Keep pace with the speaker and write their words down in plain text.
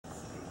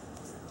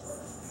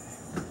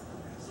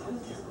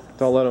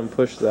Don't let him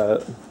push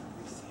that.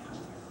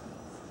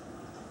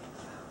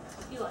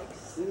 He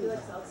likes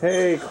outside.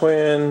 Hey,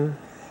 Quinn.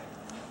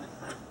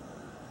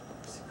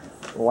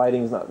 The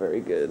lighting's not very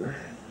good.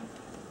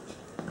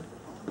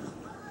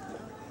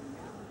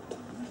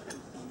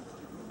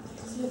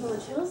 So you have all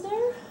the channels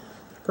there?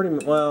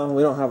 Pretty well.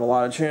 We don't have a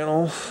lot of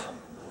channels.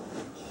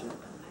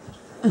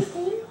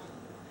 Okay.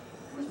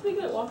 He's pretty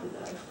good at walking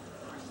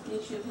though.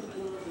 Make sure him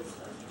getting all this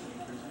stuff.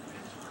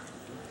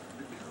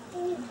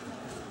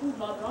 Ooh,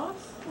 Bob Ross?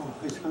 Oh,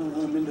 he's gonna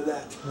let him into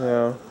that.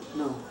 Yeah.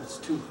 No, it's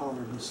too hard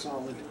and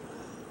solid.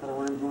 I don't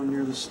want him going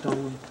near the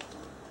stone.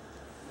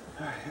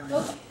 All right, here we go.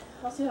 Okay.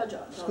 I'll see how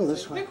John. Let's go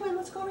this way. Here, Quinn,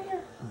 let's go over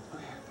here.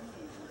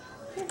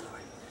 Here.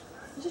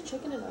 He's just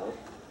checking it out.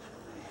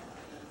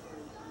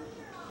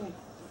 Hey.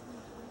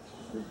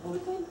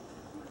 Quinn.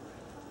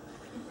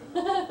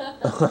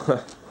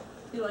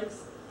 He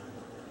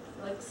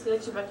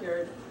likes your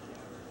backyard.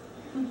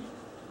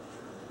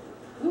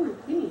 Ooh,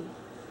 Queenie.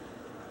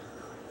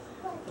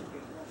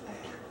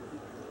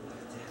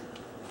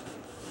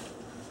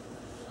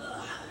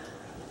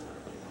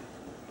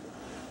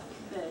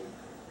 Okay.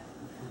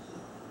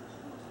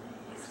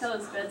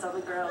 His bed's on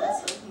the ground,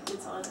 so he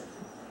gets on it.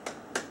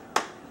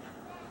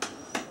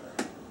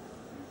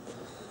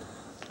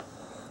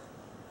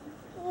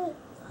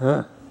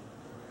 Huh.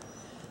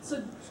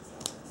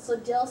 So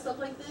Dale stuff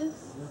like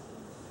this?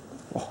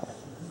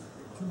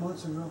 2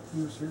 months ago,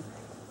 he was here.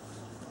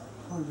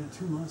 Probably been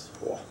 2 months.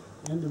 Whoa.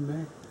 End of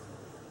May.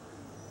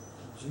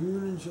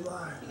 June and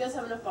July. You guys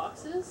have enough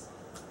boxes?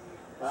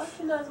 Well,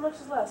 actually not as much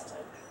as last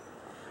time.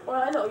 Or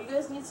I know, you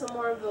guys need some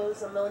more of those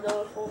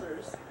melanoma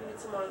folders. You need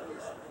some more of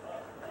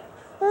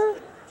those.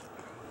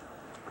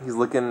 He's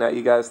looking at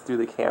you guys through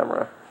the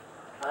camera.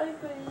 Hi,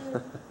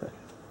 Quinn.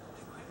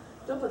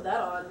 Don't put that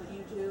on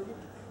YouTube.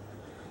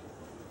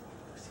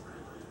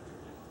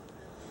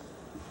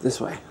 This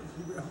way.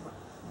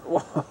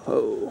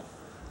 Whoa.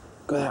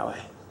 Go that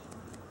way.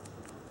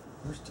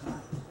 First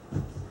time.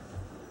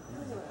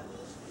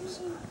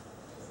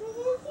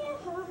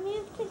 Help me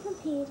with the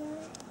computer.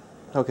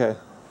 Okay.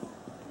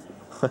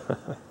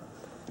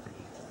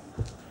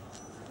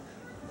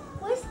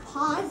 Where's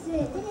pause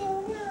it?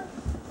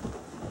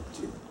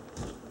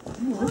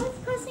 I was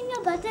pressing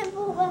a button,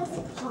 but where's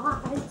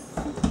pause?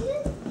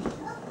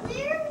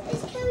 Where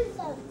is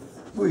Cozo?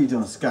 What are you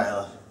doing,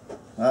 Skylar?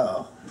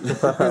 Uh-oh.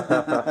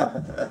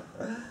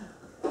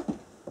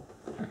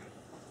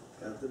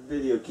 Got the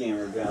video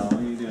camera going. What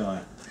are you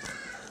doing?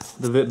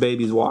 The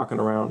baby's walking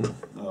around.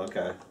 Oh,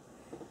 okay.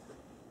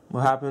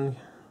 What happened?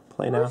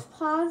 Play now. Where's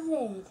pause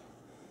it?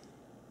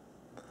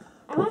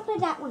 I want to play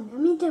that one.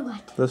 Let me do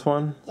it. This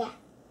one? Yeah.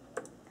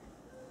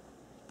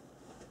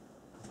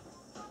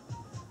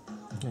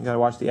 You gotta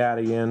watch the ad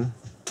again.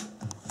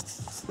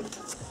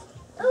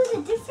 Oh,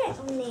 there's a different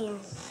one there.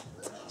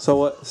 So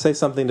what? Say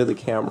something to the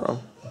camera.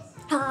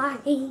 Hi.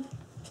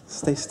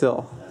 Stay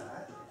still.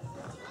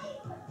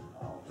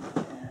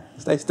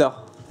 Stay still.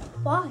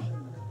 Why?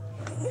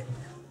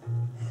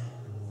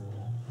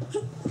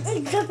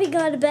 I'm jumping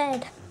out of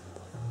bed.